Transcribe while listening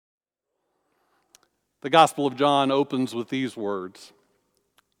The Gospel of John opens with these words: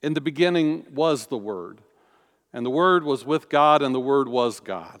 "In the beginning was the Word, and the Word was with God, and the Word was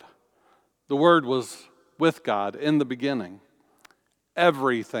God. The Word was with God in the beginning.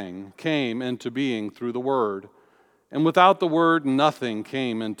 Everything came into being through the Word, and without the Word nothing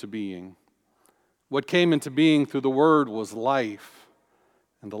came into being. What came into being through the Word was life,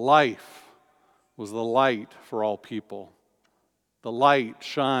 and the life was the light for all people. The light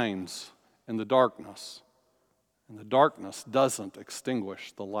shines in the darkness, and the darkness doesn't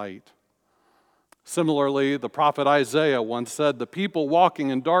extinguish the light." Similarly, the prophet Isaiah once said, "The people walking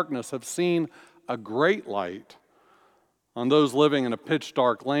in darkness have seen a great light. On those living in a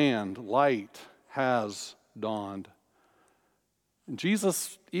pitch-dark land, light has dawned." And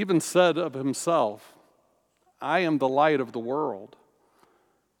Jesus even said of himself, "I am the light of the world.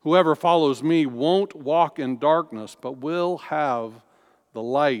 Whoever follows me won't walk in darkness, but will have the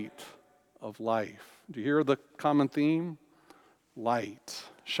light of life." Do you hear the common theme? Light,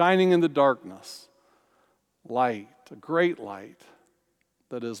 shining in the darkness. Light, a great light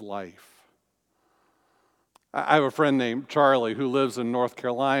that is life. I have a friend named Charlie who lives in North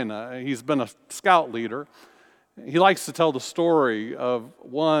Carolina. He's been a scout leader. He likes to tell the story of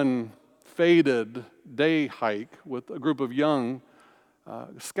one fated day hike with a group of young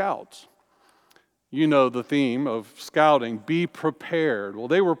scouts. You know the theme of scouting, be prepared. Well,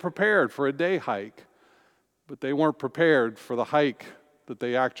 they were prepared for a day hike, but they weren't prepared for the hike that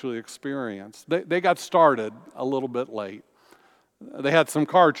they actually experienced. They got started a little bit late. They had some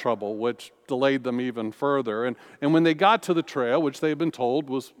car trouble, which delayed them even further. And when they got to the trail, which they had been told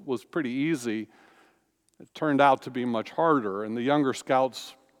was pretty easy, it turned out to be much harder. And the younger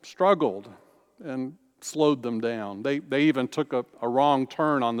scouts struggled and slowed them down. They even took a wrong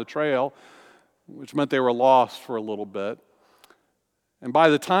turn on the trail, which meant they were lost for a little bit. And by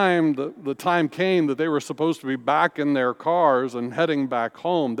the time the time came that they were supposed to be back in their cars and heading back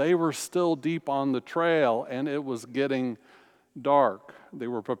home, they were still deep on the trail, and it was getting dark. They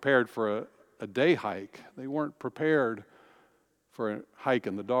were prepared for a day hike. They weren't prepared for a hike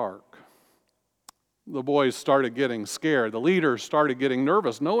in the dark. The boys started getting scared. The leaders started getting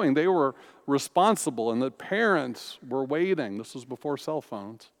nervous, knowing they were responsible and that parents were waiting. This was before cell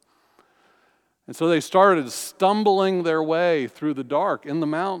phones. And so they started stumbling their way through the dark in the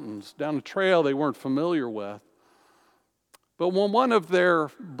mountains, down a trail they weren't familiar with. But when one of their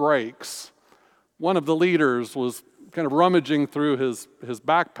breaks, one of the leaders was kind of rummaging through his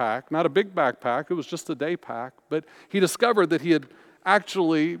backpack, not a big backpack, it was just a day pack, but he discovered that he had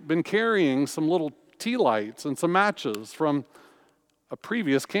actually been carrying some little tea lights and some matches from a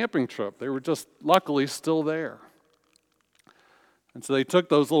previous camping trip. They were just luckily still there. And so they took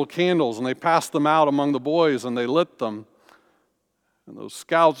those little candles and they passed them out among the boys and they lit them. And those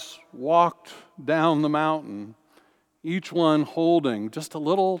scouts walked down the mountain, each one holding just a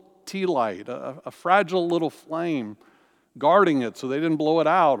little tea light, a fragile little flame, guarding it so they didn't blow it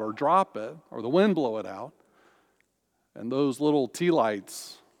out or drop it or the wind blow it out. And those little tea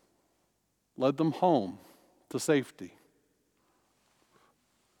lights led them home to safety.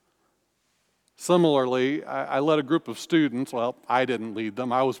 Similarly, I led a group of students, well, I didn't lead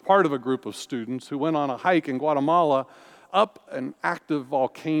them, I was part of a group of students who went on a hike in Guatemala up an active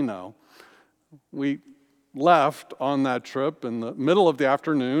volcano. We left on that trip in the middle of the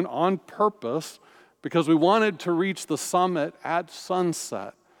afternoon on purpose because we wanted to reach the summit at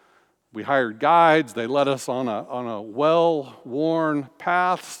sunset. We hired guides. They led us on a well-worn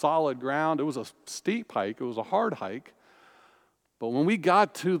path, solid ground. It was a steep hike. It was a hard hike. But when we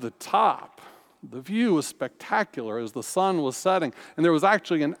got to the top, the view was spectacular as the sun was setting, and there was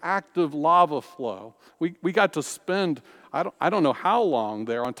actually an active lava flow. We got to spend, I don't know how long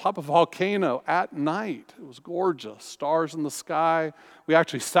there, on top of a volcano at night. It was gorgeous, stars in the sky. We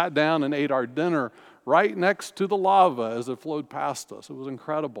actually sat down and ate our dinner right next to the lava as it flowed past us. It was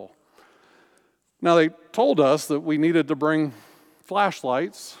incredible. Now, they told us that we needed to bring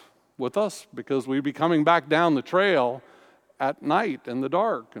flashlights with us because we'd be coming back down the trail at night in the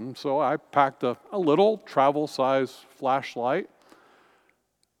dark. And so I packed a little travel-size flashlight.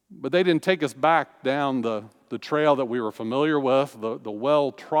 But they didn't take us back down the trail that we were familiar with, the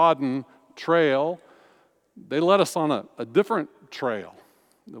well-trodden trail. They led us on a different trail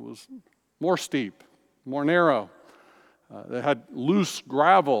that was more steep, more narrow. They had loose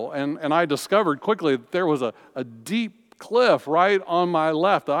gravel, and I discovered quickly that there was a deep cliff right on my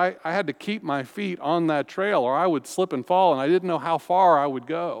left. I had to keep my feet on that trail or I would slip and fall, and I didn't know how far I would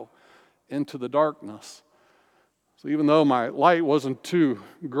go into the darkness. So even though my light wasn't too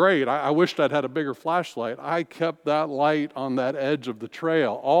great, I wished I'd had a bigger flashlight. I kept that light on that edge of the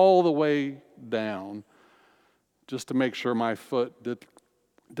trail all the way down just to make sure my foot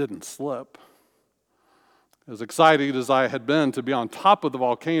didn't slip. As excited as I had been to be on top of the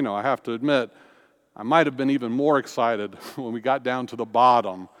volcano, I have to admit, I might have been even more excited when we got down to the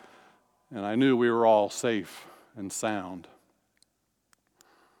bottom and I knew we were all safe and sound.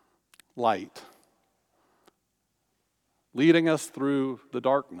 Light. Leading us through the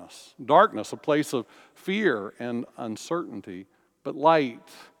darkness. Darkness, a place of fear and uncertainty, but light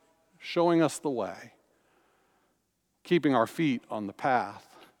showing us the way, keeping our feet on the path,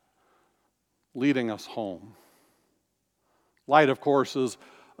 leading us home. Light, of course, is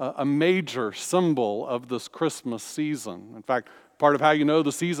a major symbol of this Christmas season. In fact, part of how you know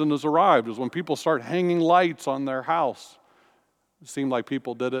the season has arrived is when people start hanging lights on their house. It seemed like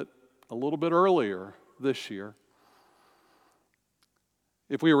people did it a little bit earlier this year.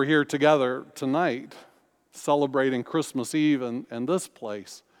 If we were here together tonight, celebrating Christmas Eve in this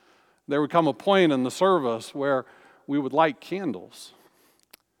place, there would come a point in the service where we would light candles.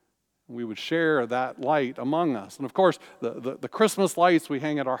 We would share that light among us. And of course, the Christmas lights we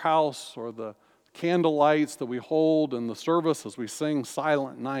hang at our house, or the candle lights that we hold in the service as we sing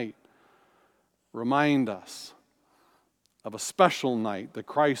Silent Night, remind us of a special night that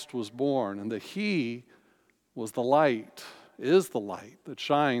Christ was born and that He was the light, is the light that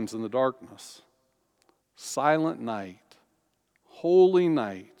shines in the darkness. Silent night, holy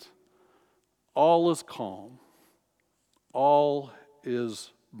night, all is calm, all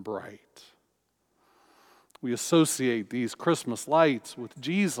is bright. We associate these Christmas lights with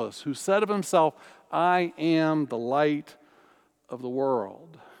Jesus, who said of Himself, "I am the light of the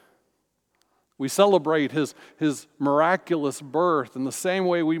world." We celebrate his miraculous birth in the same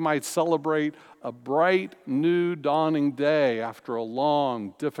way we might celebrate a bright, new dawning day after a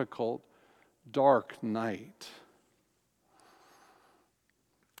long, difficult, dark night.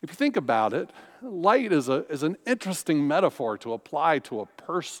 If you think about it, light is an interesting metaphor to apply to a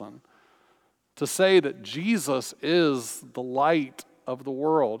person. To say that Jesus is the light of the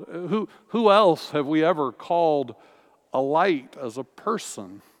world. Who else have we ever called a light as a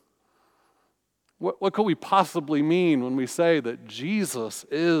person? What could we possibly mean when we say that Jesus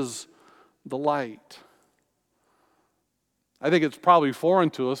is the light? I think it's probably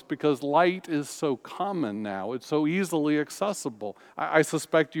foreign to us because light is so common now. It's so easily accessible. I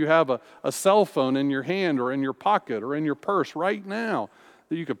suspect you have a cell phone in your hand or in your pocket or in your purse right now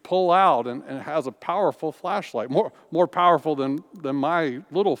that you could pull out and it has a powerful flashlight, more powerful than my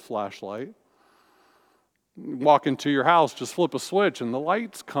little flashlight. Walk into your house, just flip a switch and the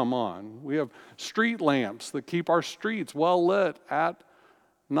lights come on. We have street lamps that keep our streets well lit at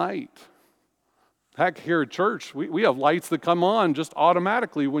night. Heck, here at church, we have lights that come on just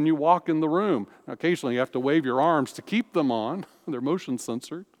automatically when you walk in the room. Now, occasionally you have to wave your arms to keep them on. They're motion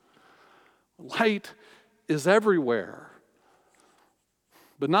censored. Light is everywhere.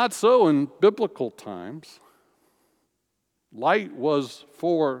 But not so in biblical times. Light was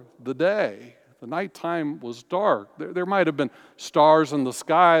for the day. The nighttime was dark. There might have been stars in the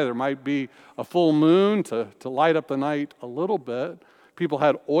sky. There might be a full moon to light up the night a little bit. People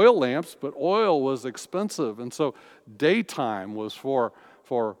had oil lamps, but oil was expensive. And so daytime was for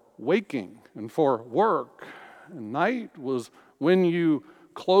waking and for work. And night was when you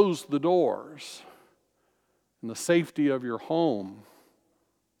closed the doors in the safety of your home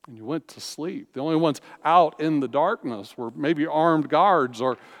and you went to sleep. The only ones out in the darkness were maybe armed guards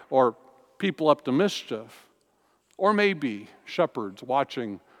or people up to mischief, or maybe shepherds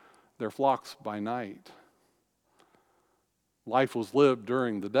watching their flocks by night. Life was lived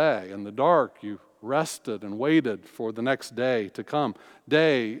during the day. In the dark, you rested and waited for the next day to come.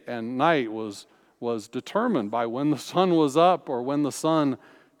 Day and night was determined by when the sun was up or when the sun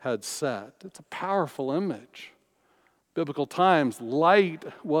had set. It's a powerful image. Biblical times, light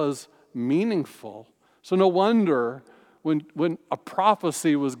was meaningful. So no wonder when a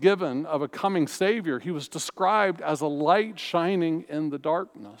prophecy was given of a coming Savior, he was described as a light shining in the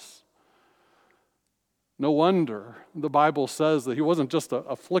darkness. No wonder the Bible says that he wasn't just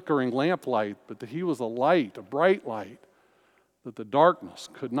a flickering lamplight, but that he was a light, a bright light, that the darkness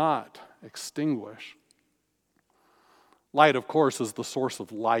could not extinguish. Light, of course, is the source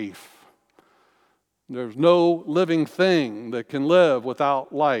of life. There's no living thing that can live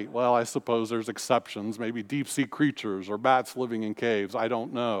without light. Well, I suppose there's exceptions, maybe deep-sea creatures or bats living in caves. I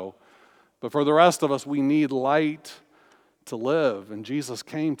don't know. But for the rest of us, we need light to live. And Jesus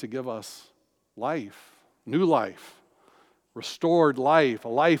came to give us life, new life, restored life, a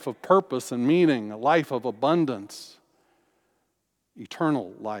life of purpose and meaning, a life of abundance,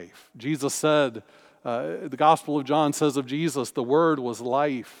 eternal life. Jesus said, the Gospel of John says of Jesus, the Word was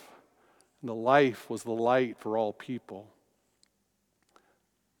life. And the life was the light for all people.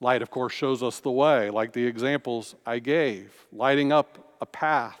 Light, of course, shows us the way, like the examples I gave, lighting up a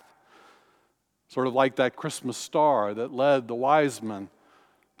path, sort of like that Christmas star that led the wise men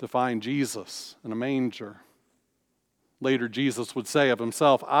to find Jesus in a manger. Later, Jesus would say of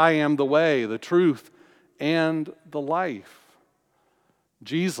himself, I am the way, the truth, and the life.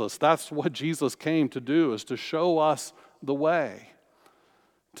 Jesus, that's what Jesus came to do, is to show us the way,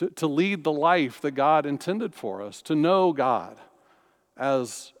 to lead the life that God intended for us, to know God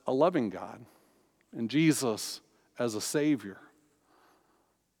as a loving God, and Jesus as a Savior,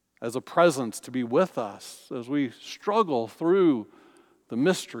 as a presence to be with us as we struggle through the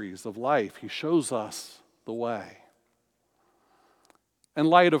mysteries of life. He shows us the way. And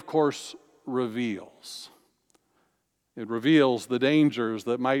light, of course, reveals. It reveals the dangers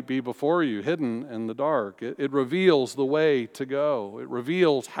that might be before you, hidden in the dark. It reveals the way to go. It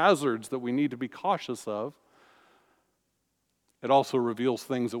reveals hazards that we need to be cautious of. It also reveals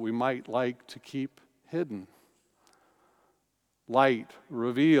things that we might like to keep hidden. Light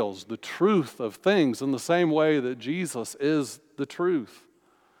reveals the truth of things in the same way that Jesus is the truth.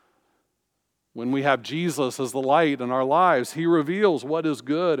 When we have Jesus as the light in our lives, he reveals what is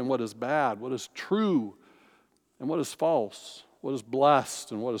good and what is bad, what is true and what is false, what is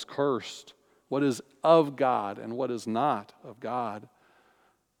blessed and what is cursed, what is of God and what is not of God.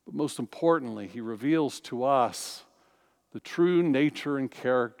 But most importantly, he reveals to us the true nature and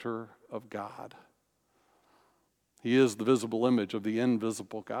character of God. He is the visible image of the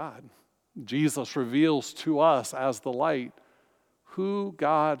invisible God. Jesus reveals to us as the light who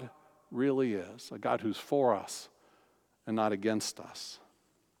God really is, a God who's for us and not against us.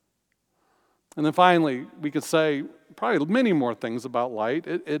 And then finally, we could say probably many more things about light.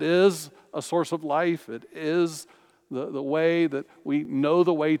 It is a source of life. It is the way that we know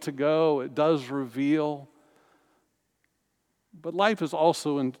the way to go. It does reveal. But light is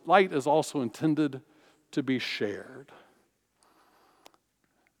also intended to be shared.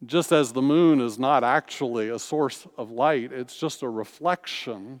 Just as the moon is not actually a source of light, it's just a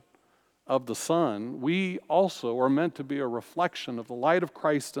reflection of the sun, we also are meant to be a reflection of the light of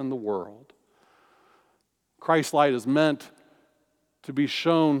Christ in the world. Christ's light is meant to be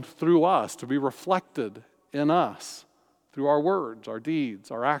shown through us, to be reflected in us through our words, our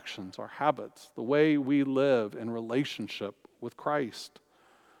deeds, our actions, our habits, the way we live in relationship with Christ.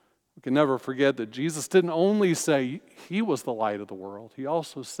 We can never forget that Jesus didn't only say he was the light of the world. He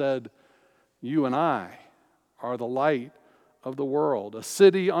also said, you and I are the light of the world. A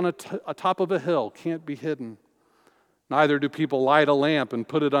city on atop of a hill can't be hidden. Neither do people light a lamp and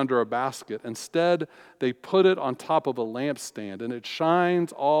put it under a basket. Instead, they put it on top of a lampstand, and it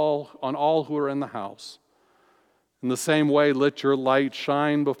shines on all who are in the house. In the same way, let your light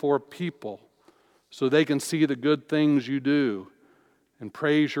shine before people so they can see the good things you do and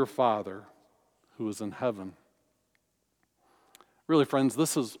praise your Father who is in heaven. Really, friends,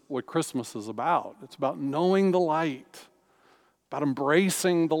 this is what Christmas is about. It's about knowing the light, about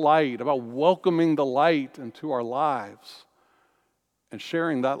embracing the light, about welcoming the light into our lives and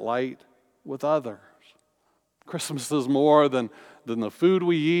sharing that light with others. Christmas is more than the food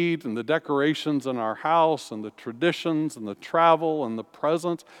we eat and the decorations in our house and the traditions and the travel and the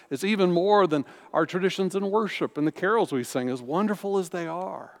presents. It's even more than our traditions in worship and the carols we sing, as wonderful as they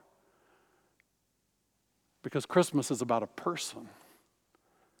are. Because Christmas is about a person.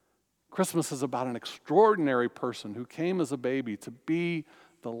 Christmas is about an extraordinary person who came as a baby to be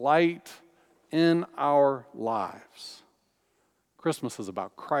the light in our lives. Christmas is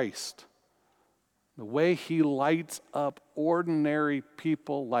about Christ, the way he lights up ordinary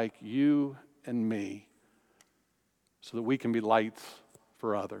people like you and me so that we can be lights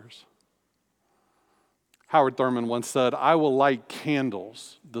for others. Howard Thurman once said, I will light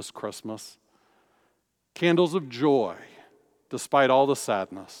candles this Christmas, candles of joy despite all the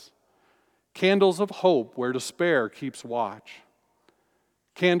sadness, candles of hope where despair keeps watch,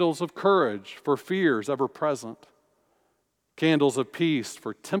 candles of courage for fears ever present, candles of peace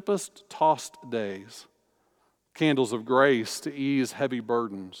for tempest-tossed days, candles of grace to ease heavy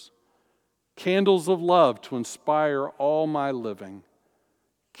burdens, candles of love to inspire all my living,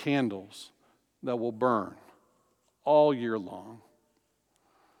 candles that will burn all year long.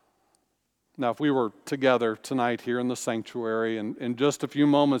 Now, if we were together tonight here in the sanctuary, and in just a few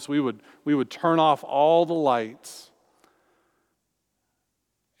moments we would turn off all the lights,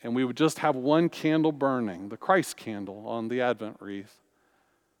 and we would just have one candle burning, the Christ candle on the Advent wreath.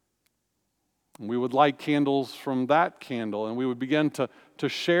 And we would light candles from that candle, and we would begin to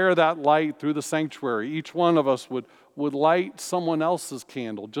share that light through the sanctuary. Each one of us would light someone else's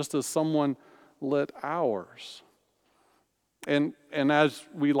candle, just as someone lit ours. And as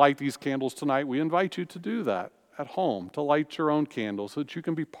we light these candles tonight, we invite you to do that at home, to light your own candles so that you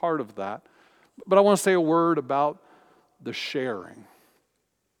can be part of that. But I want to say a word about the sharing.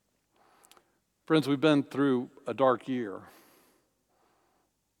 Friends, we've been through a dark year.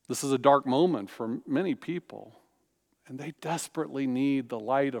 This is a dark moment for many people, and they desperately need the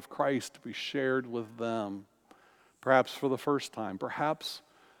light of Christ to be shared with them, perhaps for the first time, perhaps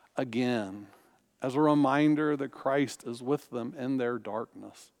again, as a reminder that Christ is with them in their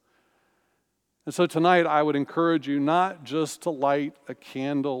darkness. And so tonight I would encourage you not just to light a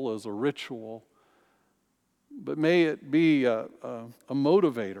candle as a ritual, but may it be a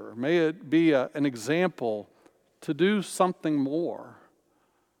motivator. May it be an example to do something more.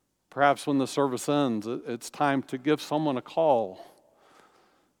 Perhaps when the service ends, it's time to give someone a call,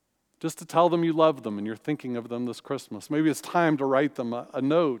 just to tell them you love them and you're thinking of them this Christmas. Maybe it's time to write them a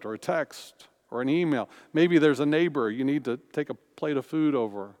note or a text or an email. Maybe there's a neighbor you need to take a plate of food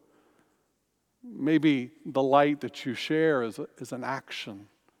over. Maybe the light that you share is an action,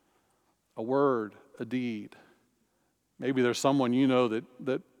 a word, a deed. Maybe there's someone you know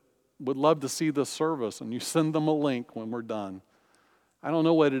that would love to see this service, and you send them a link when we're done. I don't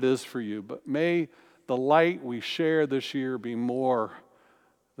know what it is for you, but may the light we share this year be more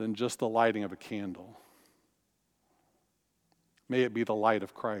than just the lighting of a candle. May it be the light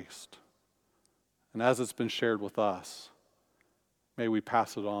of Christ. And as it's been shared with us, may we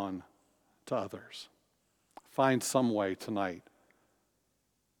pass it on to others. Find some way tonight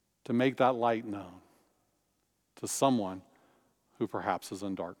to make that light known to someone who perhaps is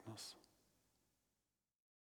in darkness.